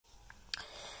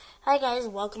Hi guys,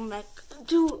 welcome back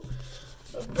to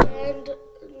a brand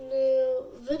new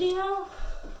video.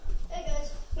 Hey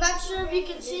guys. Not sure if you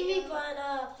can see me,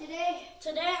 but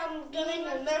today I'm doing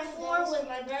a nerf war with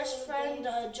my best friend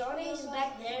Johnnie. He's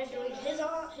back there doing his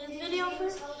video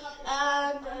first.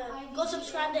 And go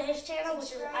subscribe to his channel,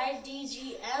 which is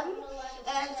IDGM,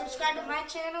 and subscribe to my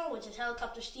channel, which is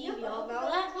Helicopter Steve. You all know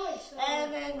that.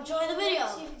 And enjoy the video.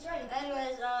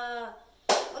 Anyways,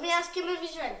 let me ask him if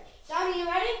he's ready. Johnnie, you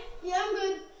ready? Yeah, I'm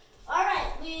good.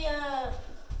 Alright, we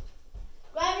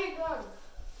grab your gun.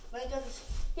 My gun's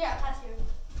here, pass here.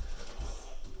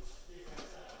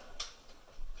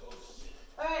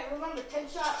 Alright, remember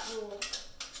 10-shot rule.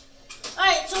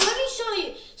 Alright, so let me show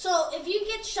you. So if you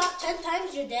get shot 10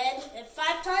 times, you're dead. And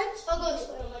 5 times, I'll go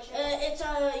explain my channel. it's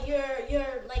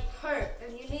you're like hurt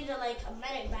and you need a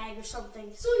medic bag or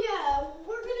something. So yeah,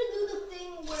 we're gonna do the thing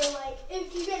where like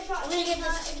if you get shot 10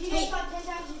 times, you're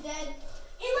dead.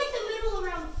 In like the middle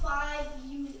around 5,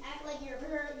 you act like you're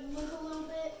hurt, you limp a little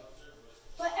bit.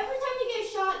 But every time you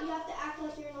get shot, you have to act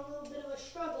like you're in a little bit of a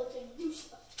struggle to do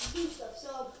stuff.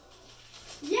 So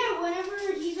yeah, whenever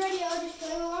he's ready, I'll just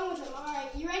play along with him.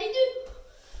 Alright, you ready, dude?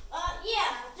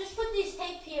 Yeah, just put these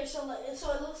tape here so it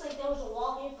looks like there was a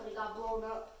wall here, but it got blown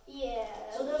up. Yeah.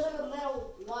 So there's like a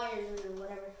metal wires or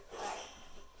whatever.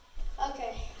 Alright.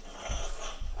 Okay.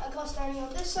 I'll call starting on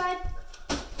this side.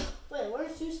 Wait,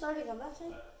 where's you starting on that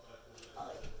side?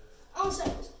 On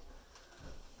side.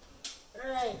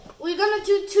 Alright. We're gonna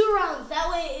do 2 rounds. That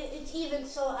way it's even.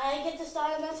 So I get to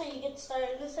start on that side, you get to start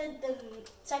on this side. Then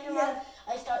second round,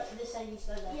 I start this side, you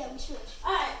start that side. Yeah, we switch.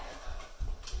 Alright.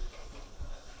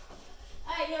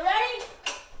 Alright, you ready?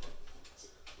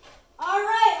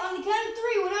 Alright, on the count of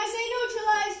 3, when I say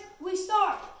neutralize, we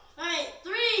start. Alright,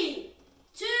 3,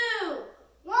 2,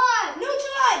 1,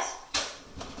 neutralize!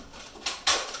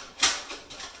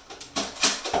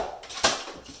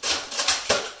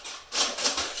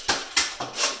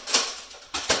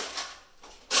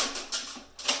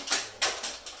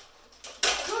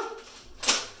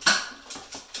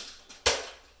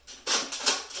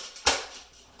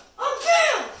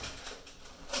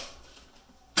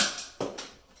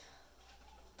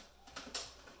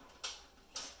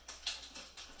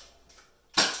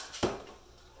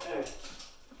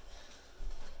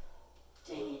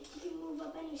 Dang it, you can move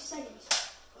up any seconds.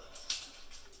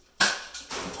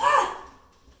 Ah!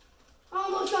 I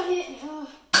almost got hit.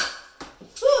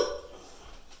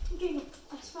 Okay,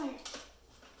 that's fire.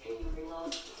 Can you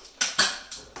reload?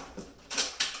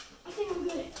 I think I'm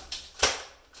good.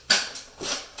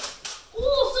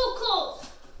 Oh, so close!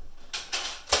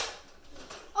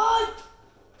 Oh!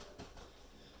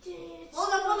 Dang it.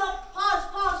 hold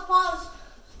up, pause.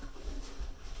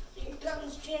 Your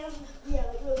gun's jammed. Yeah,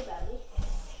 like really badly.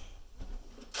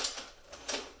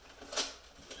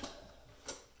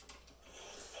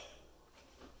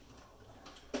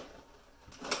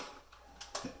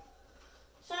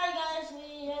 Sorry guys,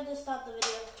 we had to stop the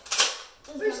video.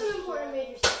 There's some important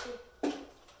major stuff too.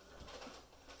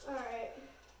 Alright.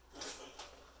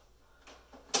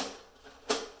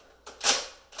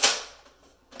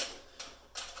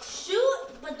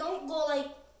 Shoot, but don't go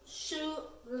shoot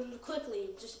quickly.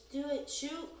 Just do it,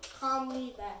 shoot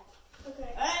calmly back.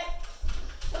 Okay. Alright?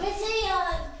 When I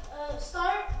say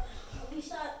start, we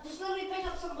start. Just let me pick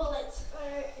up some bullets.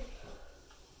 Alright.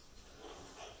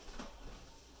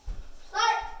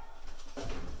 Start!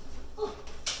 Oh.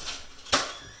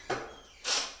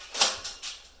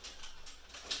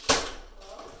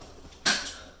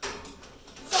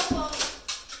 So close.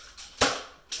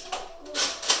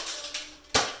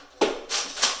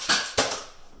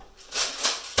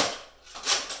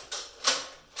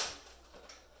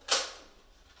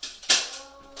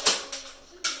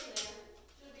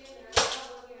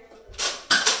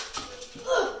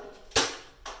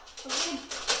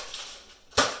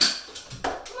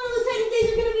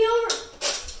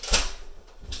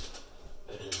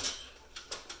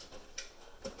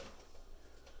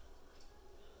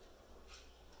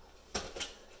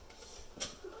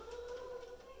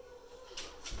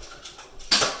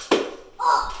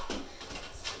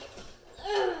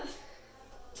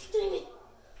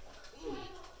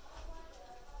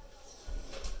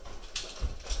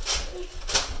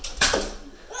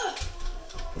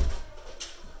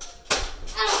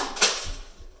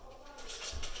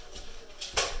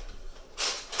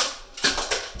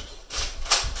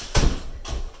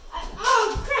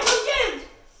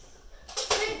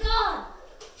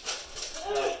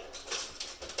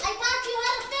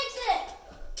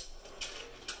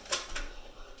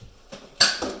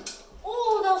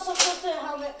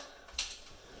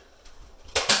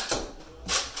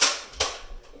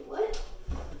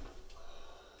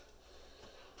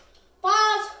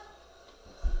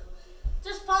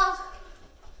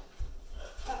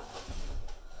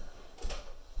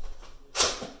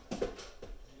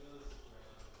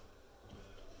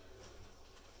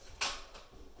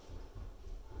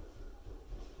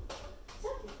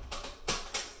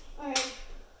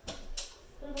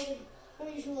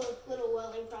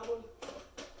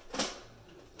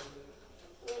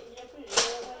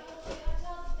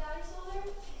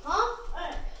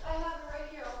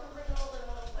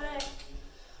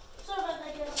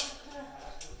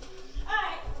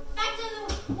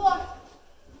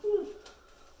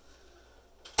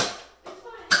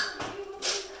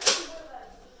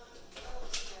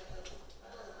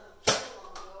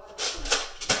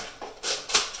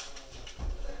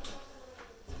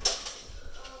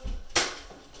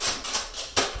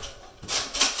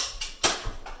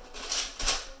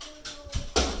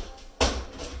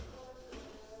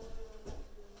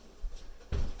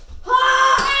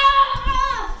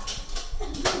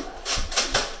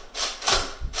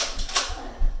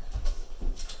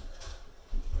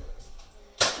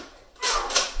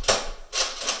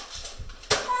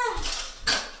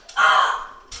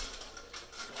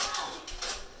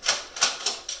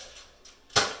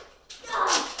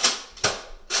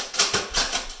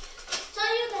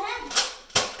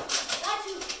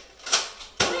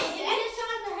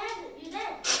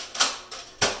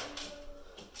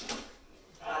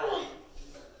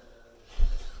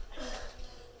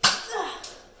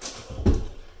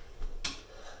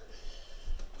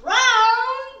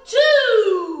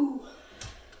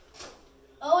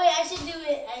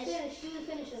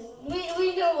 him.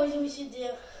 We know what we should do.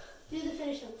 Do the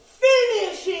finish him.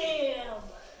 Finish him!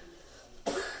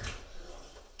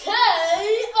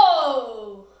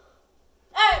 KO!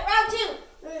 Alright, round 2.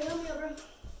 Alright, help me out, bro.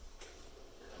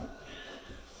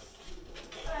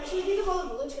 Alright, should we pick up all the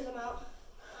bullets because I'm out?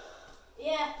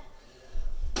 Yeah.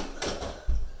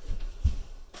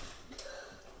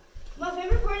 My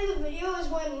favorite part of the video is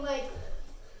when, like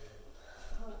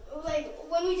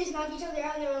when we just knock each other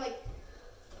out and they were like,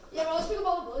 yeah, bro, let's pick up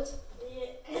all the bullets. Yeah.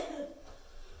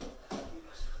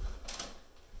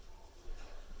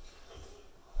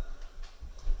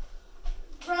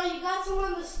 Bro, you got some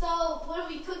on the stove. What are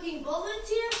we cooking, bullets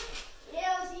here?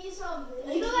 Yeah, let's eat some.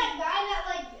 You know that guy that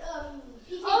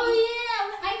PKD? Oh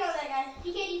yeah, I know that guy.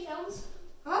 PKD Films?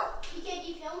 Huh?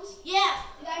 PKD Films? Yeah.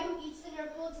 The guy who eats the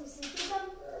nerf bullets and sleeps with them?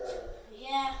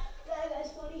 Yeah. That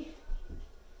guy's funny.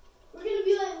 We're gonna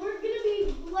be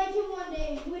like him one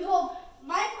day. We hope.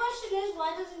 My question is,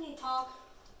 why doesn't he talk?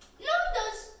 No, he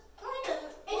does. No, he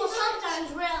doesn't. Well,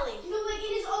 sometimes, rarely. You know, like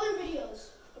in his other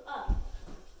videos.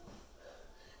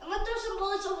 I'm gonna throw some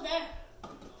bullets over there.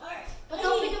 Alright. But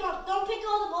don't pick them up. Don't pick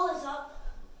all the bullets up.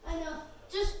 I know.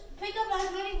 Just pick up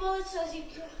as many bullets as you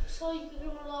can so you can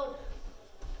reload.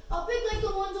 I'll pick like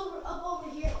the ones up over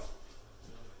here.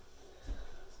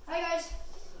 Hi guys.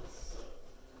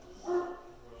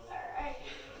 Alright.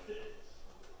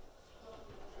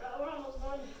 We're almost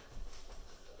done.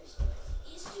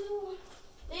 These two.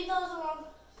 Leave those alone.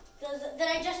 That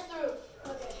I just threw.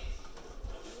 Okay.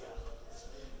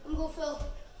 I'm gonna go Phil.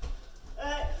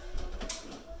 Alright.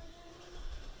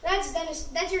 That's Dennis.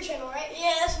 That's your channel, right?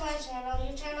 Yeah, that's my channel.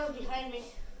 Your channel's behind me.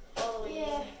 Oh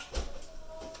yeah.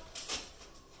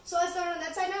 So I start on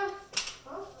that side now?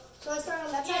 Huh? So I start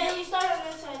on that side Yeah, now? you start on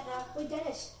that side now. Wait,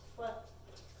 Dennis. What?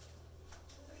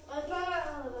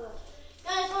 No.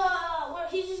 Guys,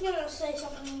 he's just gonna say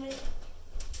something to me.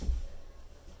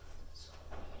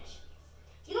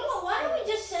 You know what? Why don't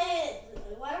we just say it?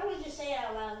 Why don't we just say it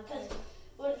out loud? Because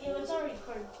it's already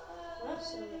recorded. What?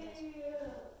 So guys, yo.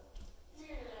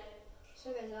 Yeah. So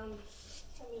I'm gonna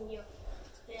hit you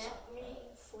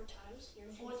 4 times.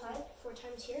 You're Four times? 4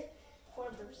 times here. 4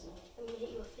 in person. I'm gonna hit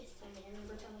you a 5th time here.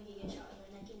 Remember time you get shot in the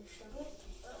neck and you're struggling?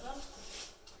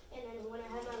 And then when I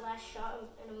have my last shot,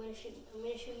 and I'm gonna shoot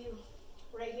you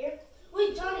right here.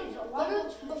 Wait, Johnny,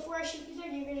 Before I shoot you there,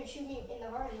 you're gonna shoot me in the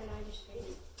heart, and then I just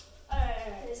fade.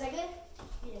 Alright. Is that good?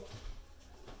 Yeah.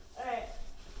 Alright.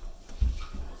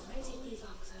 I take these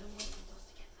off because I don't want those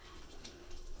to get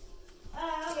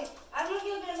Okay. I'm gonna go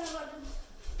get my weapons.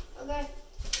 Okay.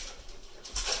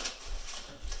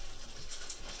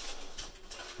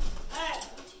 Alright.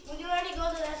 When you're ready, go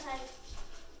to that side.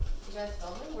 You guys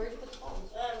filming? Where'd you put the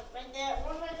phones? Right there.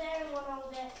 One right there and one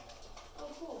over there. Oh,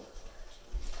 cool.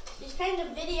 He's kind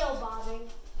of video bombing.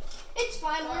 It's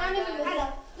fine. We're not even I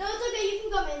know. No, it's okay. You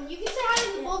can come in. You can say hi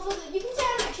to the both of them. You can say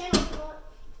hi to my channel if you want.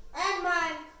 And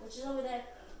mine, which is over there.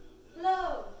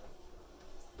 Hello.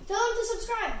 Tell them to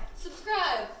subscribe.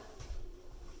 Subscribe.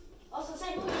 Also,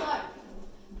 say who you are.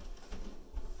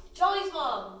 Johnny's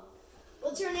mom.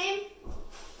 What's her name?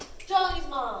 Johnny's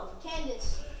mom.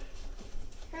 Candace.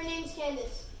 Her name's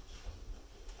Candace.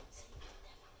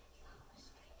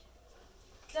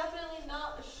 Definitely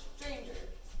not a stranger.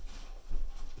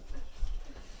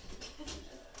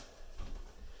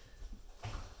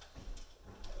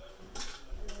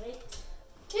 Wait.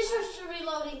 Here's just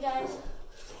reloading, guys.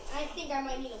 I think I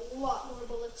might need a lot more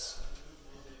bullets.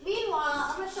 Meanwhile,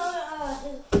 I'm gonna show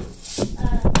you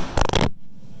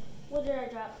what did I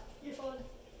drop? Your phone.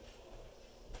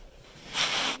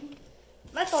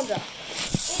 My phone dropped.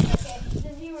 It's okay.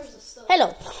 The viewers are still.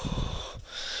 Hello.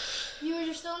 Viewers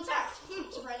are still intact.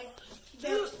 Surprising.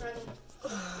 Very surprising.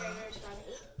 Very, very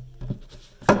surprising.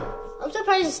 I'm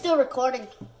surprised it's still recording.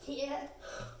 Yeah.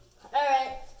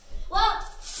 Alright. Well,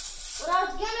 what I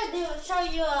was gonna do is show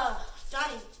you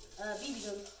Johnny BB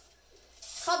gun.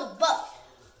 It's called a buck.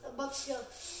 A buck skill.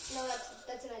 No,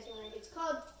 that's a nice one. Right? It's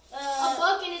called a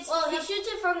buck, and it's he shoots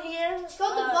it from here. It's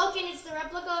called the buck, and it's the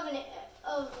replica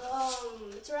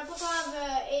it's a replica of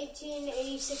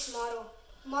 1886 model.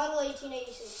 Model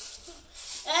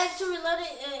 1886. And to reload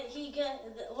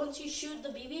it, once you shoot the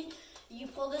BB, you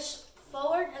pull this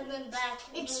forward and then back.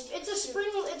 It's a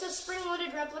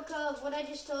spring-loaded replica of what I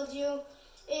just told you.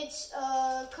 It's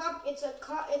a cock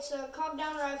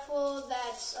down rifle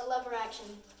that's a lever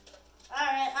action.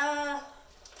 Alright,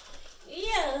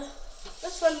 yeah,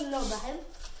 that's fun to know about him.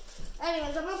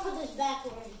 Anyways, I'm gonna put this back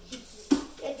where he keeps it.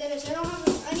 Yeah, Dennis,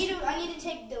 I need to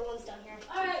take the ones down here.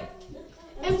 Alright.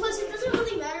 And plus, it doesn't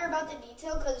really matter about the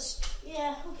detail, because,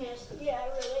 yeah, who cares? yeah,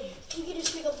 really. You can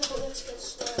just pick up the bullets,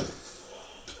 because,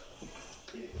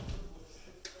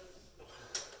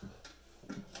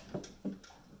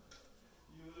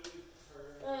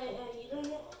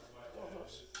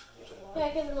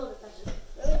 make it a little bit faster.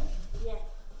 Really? Yeah.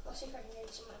 I'll see if I can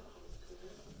get some of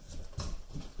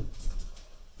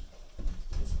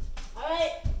All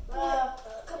right.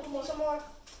 a couple more. Some more.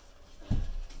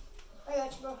 I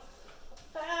got you, bro.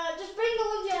 Just bring the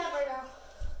ones you have right now.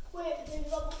 Wait, there's a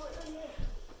couple more in there.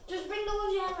 Just bring the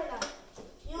ones you have right now.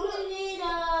 You only need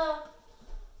 1,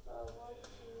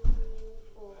 2, 3,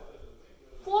 4.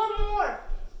 4 more.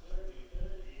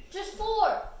 Just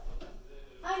 4.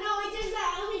 I know, it's just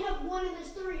that I only have 1 and there's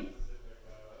 3.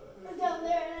 They're down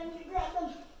there and then you grab them.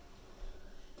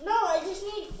 No, I just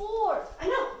need 4. I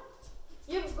know.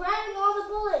 You're grabbing all the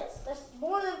bullets. That's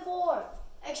more than 4.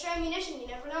 Extra ammunition, you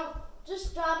never know.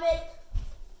 Just drop it.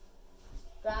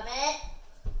 Drop it.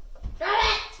 Drop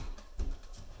it!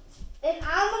 And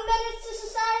I'm a menace to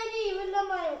society, even though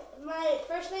my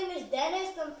first name is Dennis.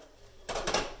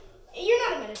 You're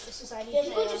not a menace to society. Yes,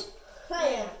 People I am. just... I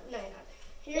am. No, you're not.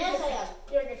 Yes, I am.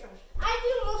 You're a good friend. I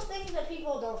do most things that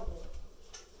people don't do.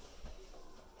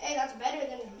 Hey, that's better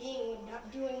than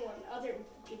not doing what other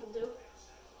people do.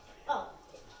 Oh,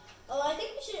 I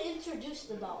think we should introduce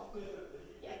the dog.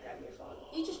 Yeah, grab your phone.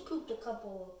 He just pooped a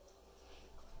couple.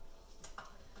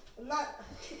 I'm not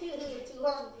too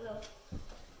long ago.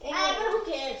 But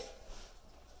who cares?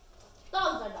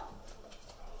 Dogs are dogs.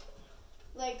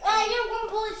 Like, You're 1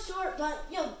 bullet short, but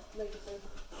you'll make it through.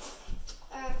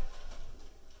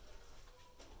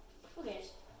 Who cares?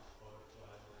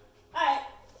 Alright.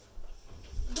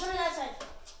 Go to that side.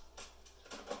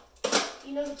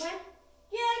 you know the plan?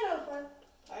 Yeah, I know the plan.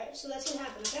 Alright, so that's gonna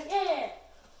happen, okay? Yeah.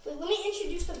 Wait, let me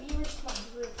introduce the viewers to my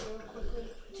druid real quickly.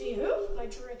 To you? My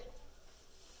druid.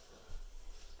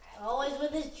 Always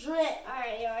with his drip.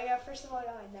 Alright, yo, first of all, I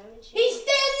got my diamond chain. He's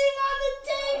standing on the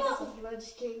This table. is Blood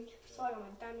King. So I got my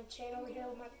diamond chain over here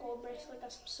with my gold bracelet.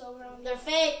 Got some silver on. They're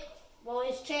fake. Well,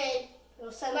 his chain.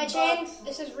 My chain,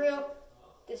 this is real.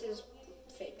 This is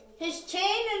fake. His chain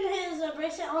and his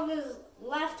bracelet on his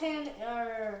left hand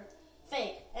are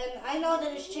fake. And I know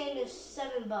that his chain is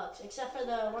 $7, except for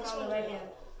the one This on the one's right real. hand.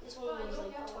 This one was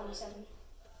like 27.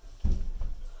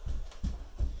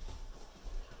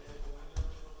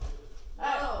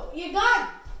 Alright, you're done.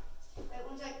 Wait,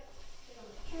 one sec.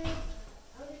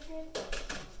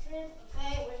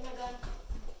 Hey, where's my gun?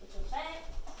 It's okay.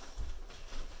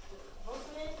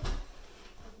 Open it.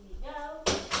 Here you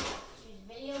go. She's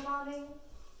video bombing.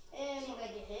 And She's gonna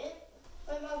get hit.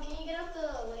 wait, Mom, can you get up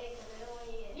the way? Because I don't want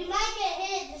you to You might get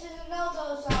hit. This is a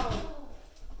no-go zone.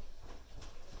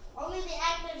 Only the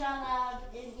actors are allowed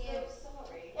in here.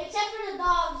 Sorry. Except for the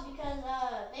dogs, because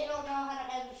they don't know how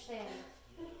to understand.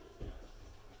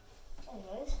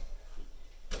 Anyways.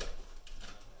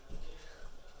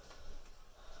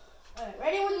 Alright,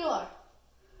 ready when you are.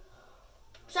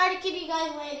 Sorry to keep you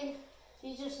guys waiting.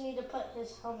 You just need to put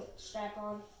his helmet strap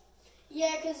on.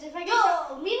 Yeah, because if I get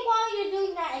Yo, meanwhile you're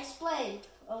doing that, explain.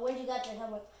 Where'd you got the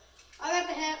helmet? I got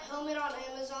the helmet on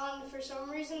Amazon for some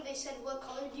reason. They said, what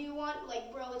color do you want?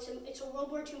 Like, bro, it's a World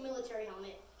War II military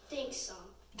helmet. Think some.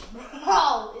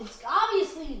 Bro, it's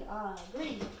obviously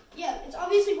green. Yeah, it's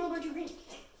obviously World War II green.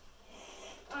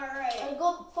 Alright.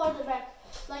 Go farther back,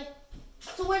 like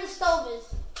to where the stove is.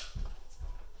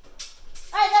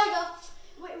 Alright, there we go.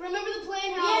 Wait, remember the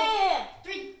plan? How Yeah.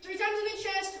 three times in the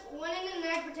chest, 1 in the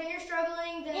neck, pretend you're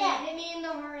struggling, then Yeah. hit me in the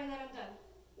heart, and then I'm done.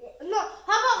 No,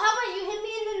 how about you hit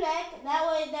me in the neck? That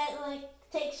way, that like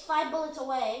takes 5 bullets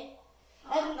away,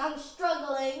 and I'm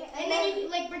struggling, And then you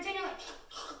like pretend you're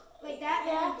like that,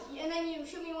 Yeah. and then you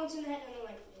shoot me once in the head, and then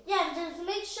like. yeah, just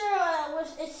make sure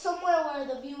it's somewhere where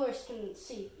the viewers can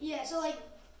see, Yeah, so like.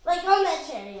 like on that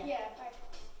chair. Yeah. Yeah.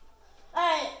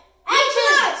 Alright,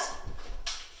 action!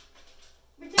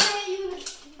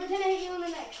 Pretend I hit you in the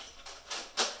neck.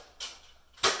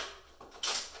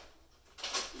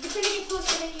 Pretend to get close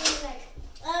to hit you in the neck.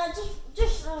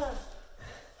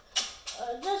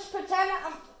 Just pretend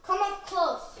I'm come up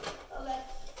close. Okay.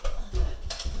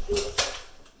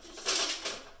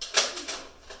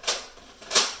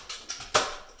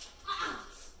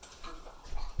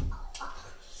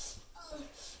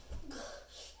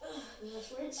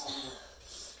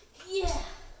 Yeah.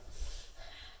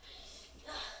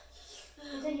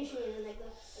 Pretend you shoot me in the neck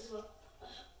though, as well.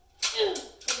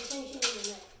 Pretend you shoot me in the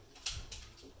neck.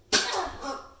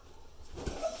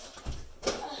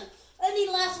 Any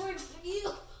last words for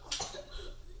you?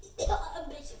 I'm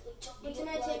basically choking. Pretend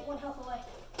I take 1 health away.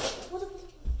 What the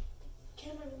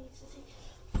camera needs to see.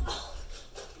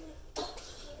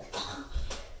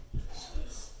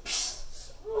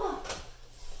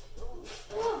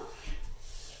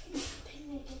 Pin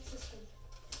me against this thing.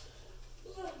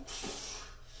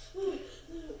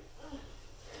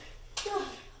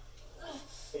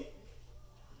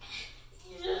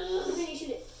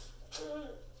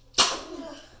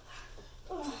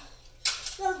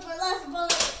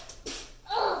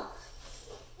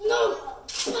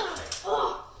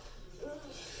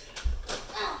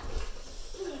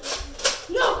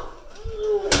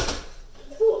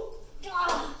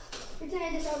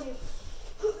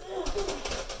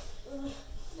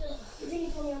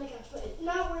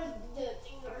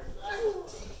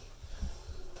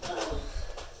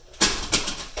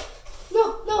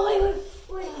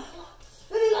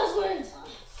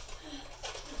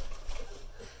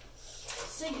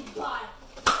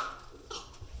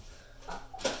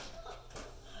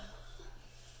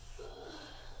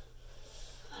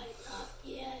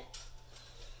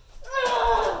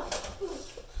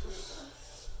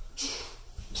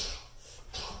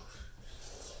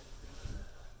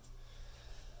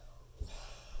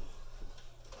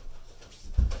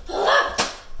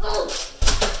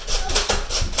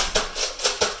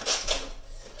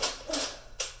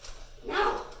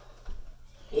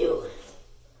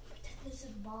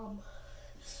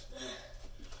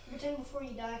 pretend before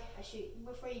you die.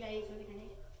 Before you die, you throw the grenade.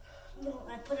 No,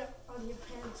 I put it on your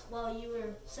pants while you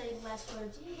were saying last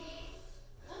words.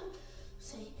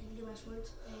 Say any last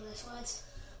words? Any last words?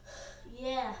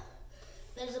 Yeah.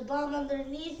 There's a bomb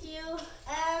underneath you,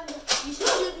 and you should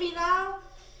shoot me now,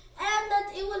 and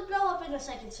that it will blow up in a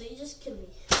second, so you just kill me.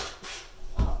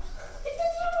 Oh.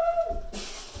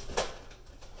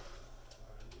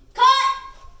 Cut!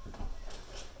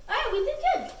 Alright, we did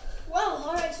good. Well,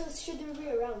 alright, so should there be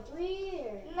a round 3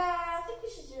 or? Nah, I think we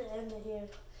should just end it here.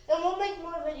 And we'll make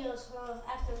more videos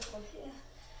after this one. Yeah.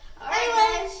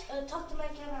 Anyways, talk to my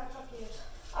camera, talk to yours.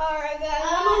 Alright guys,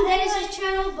 I'm on Dennis's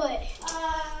channel, but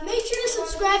make sure to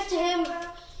subscribe to him.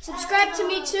 Subscribe to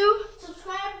me too.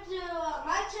 Subscribe to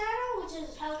my channel, which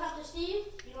is Helicopter Steve.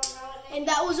 You don't know it. And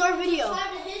that was our video.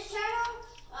 Subscribe to his channel,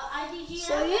 IDGF.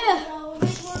 So yeah. We'll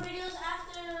make more videos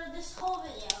after this whole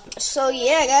video. So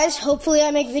yeah guys, hopefully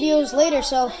I make videos later,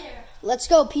 so let's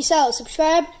go. Peace out.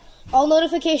 Subscribe, all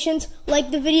notifications,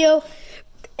 like the video,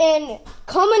 and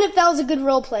comment if that was a good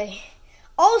role play.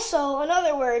 Also,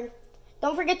 another word,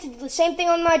 don't forget to do the same thing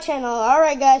on my channel.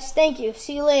 Alright guys, thank you.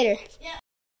 See you later. Yeah.